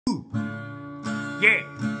Yeah.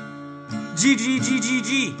 G,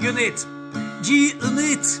 unit. G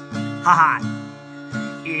unit. Haha.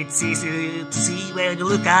 It's easy to see when you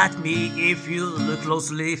look at me. If you look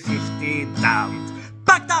closely, 50 down.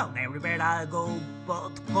 Back down everywhere I go,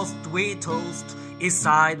 but coast we toast. East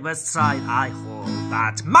side, west side, I hold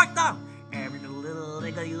that. Mark down every little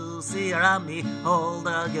nigga you see around me. Hold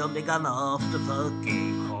a gun big enough to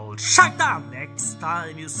fucking hold. Shut down next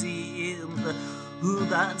time you see in the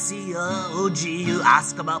hood and see a OG. You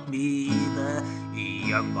ask about me, the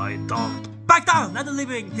young boy don't. Back down at the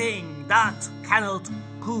living thing that cannot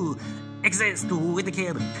exist with the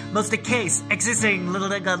kid. Most the case existing little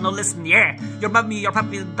nigga, no listen, yeah. Your mommy, your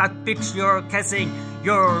pappy, that bitch you're kissing,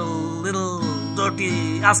 your little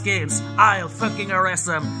dirty ass kids, I'll fucking arrest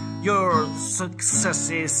them. Your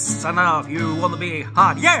success is enough, you wanna be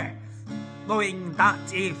hard, yeah. Knowing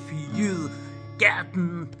that if you get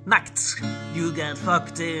knocked, you get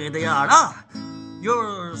fucked in the yard. Ah,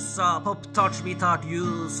 you're so pop-tart, retard,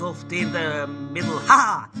 you soft in the middle,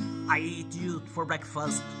 haha. I eat you for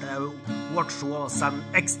breakfast. The watch was an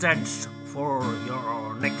exchange for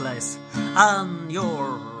your necklace, and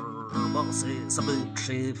your boss is a bitch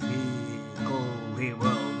if he call he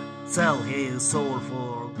will sell his soul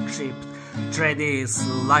for cheap. Trade his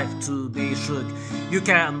life to be shook. You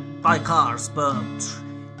can buy cars, but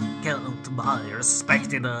can't buy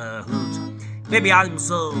respect in the hood. Maybe I'm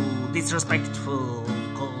so disrespectful,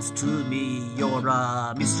 cause to me you're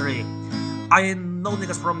a mystery. I know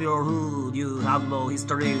niggas from your hood, you have no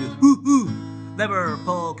history. Never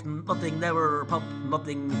poke nothing, never pop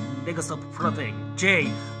nothing, niggas stop fronting.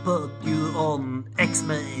 J put you on, X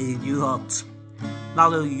made you hot. Now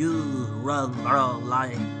you run around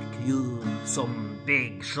like you some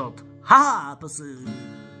big shot. Ha pussy.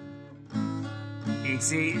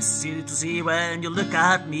 It's easy to see when you look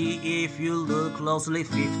at me. If you look closely,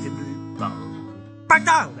 50 down. Back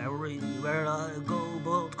down everywhere I go,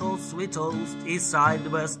 but coast we toast. East side,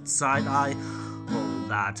 west side, I hold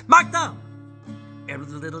that. Back down every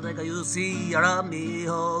little nigga you see around me.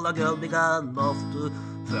 Hold a girl big enough to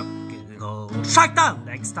fucking hold. Shut down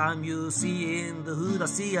next time you see in the hood a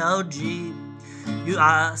CLG. You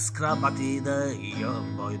ask about the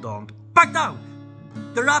young boy don't. Back down.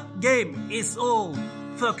 The rap game is all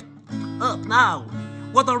fucked up now.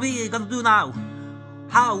 What are we gonna do now?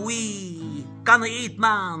 How we gonna eat,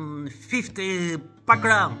 man? 50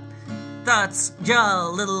 background. That's ya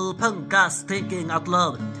little punk ass thinking out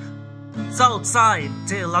loud. Southside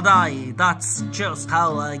till I die, that's just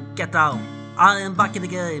how I get down. I am back in the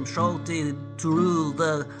game, shouted to rule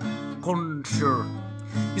the culture.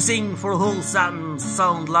 You sing for holes and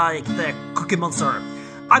sound like the Cookie Monster.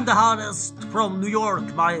 I'm the hardest from New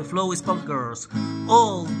York, my flow is bunkers.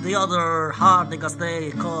 All the other hard niggas,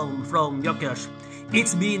 they come from Yonkers.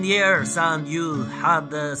 It's been years and you had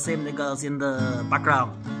the same niggas in the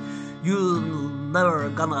background. You never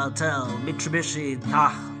gonna tell Mitsubishi,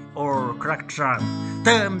 Tah or Crackchan.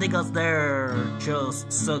 Them niggas there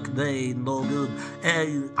just suck, they no good.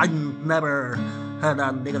 I never heard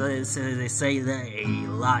a nigga say they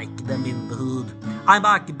like them in the hood. I'm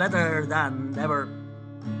back better than ever,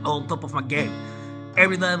 on top of my game.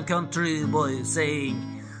 Every damn country boy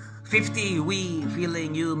saying 50, we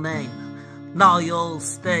feeling you man. Now you'll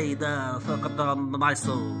stay the fuck out of my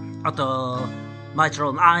soul, out of my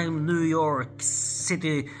throne. I'm New York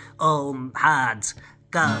City on hat.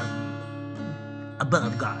 God, a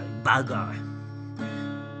bad guy.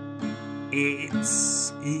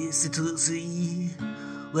 It's easy to see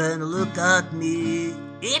when you look at me.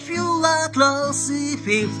 If you look closely,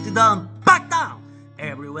 50 down, back down.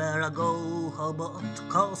 Everywhere I go, about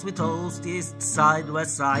cause we toast, east side,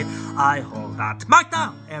 west side, I hold that. Mark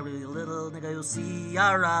down every little nigga you see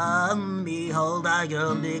around me. Hold a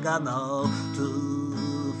girl big enough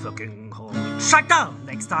to fucking hold. Shut down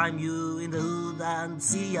next time you in the hood and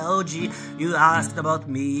see OG. You asked about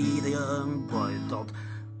me, the young boy don't.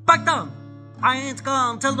 Back down. I ain't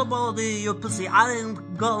gonna tell nobody you pussy. I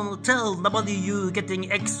ain't gonna tell nobody you getting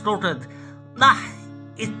extorted. Nah.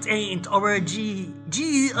 It ain't over G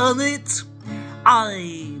on it.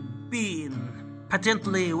 I've been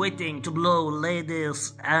patiently waiting to blow,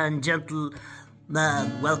 ladies and gentlemen.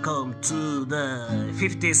 Welcome to the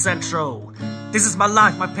 50 Cent Show. This is my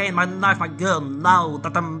life, my pain, my knife, my gun. Now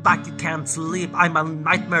that I'm back, you can't sleep. I'm a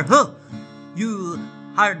nightmare. Huh? You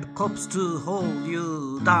hired cops to hold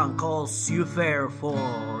you down cause you fear for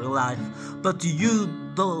your life. But you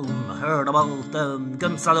don't heard about them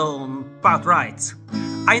guns alone, part right.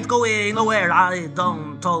 I ain't going nowhere, I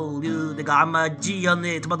don't told you, nigga. I'm a G on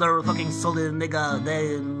it, motherfucking solid nigga.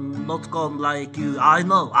 They not come like you. I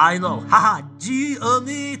know, haha, G on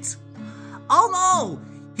it. Oh no!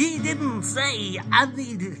 He didn't say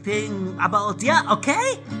anything about, yeah,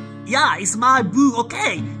 okay? Yeah, it's my boo,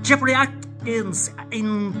 okay? Jeffrey Atkins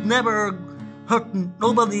in never hurt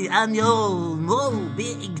nobody, and yo, no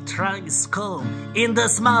big trunks come in the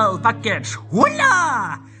small package.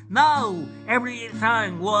 Voila! Now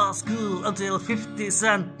everything was cool until 50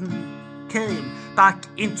 Cent came back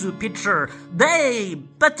into picture. They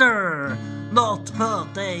better not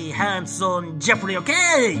put their hands on Jeffrey,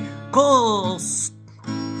 okay? Cause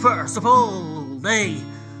first of all, they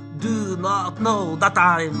do not know that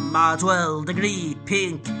I'm a 12-degree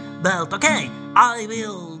pink belt, okay? I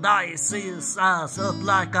will dice his ass up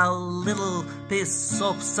like a little piece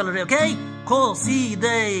of celery, okay? Cause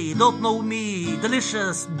they don't know me.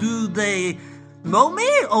 Delicious, do they know me?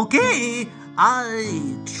 Okay,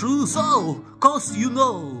 I true so. Cause you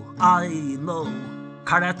know, I know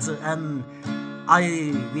karate, and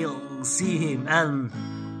I will see him, and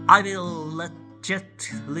I will let Jet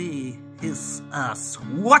Li his ass.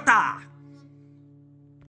 Wata!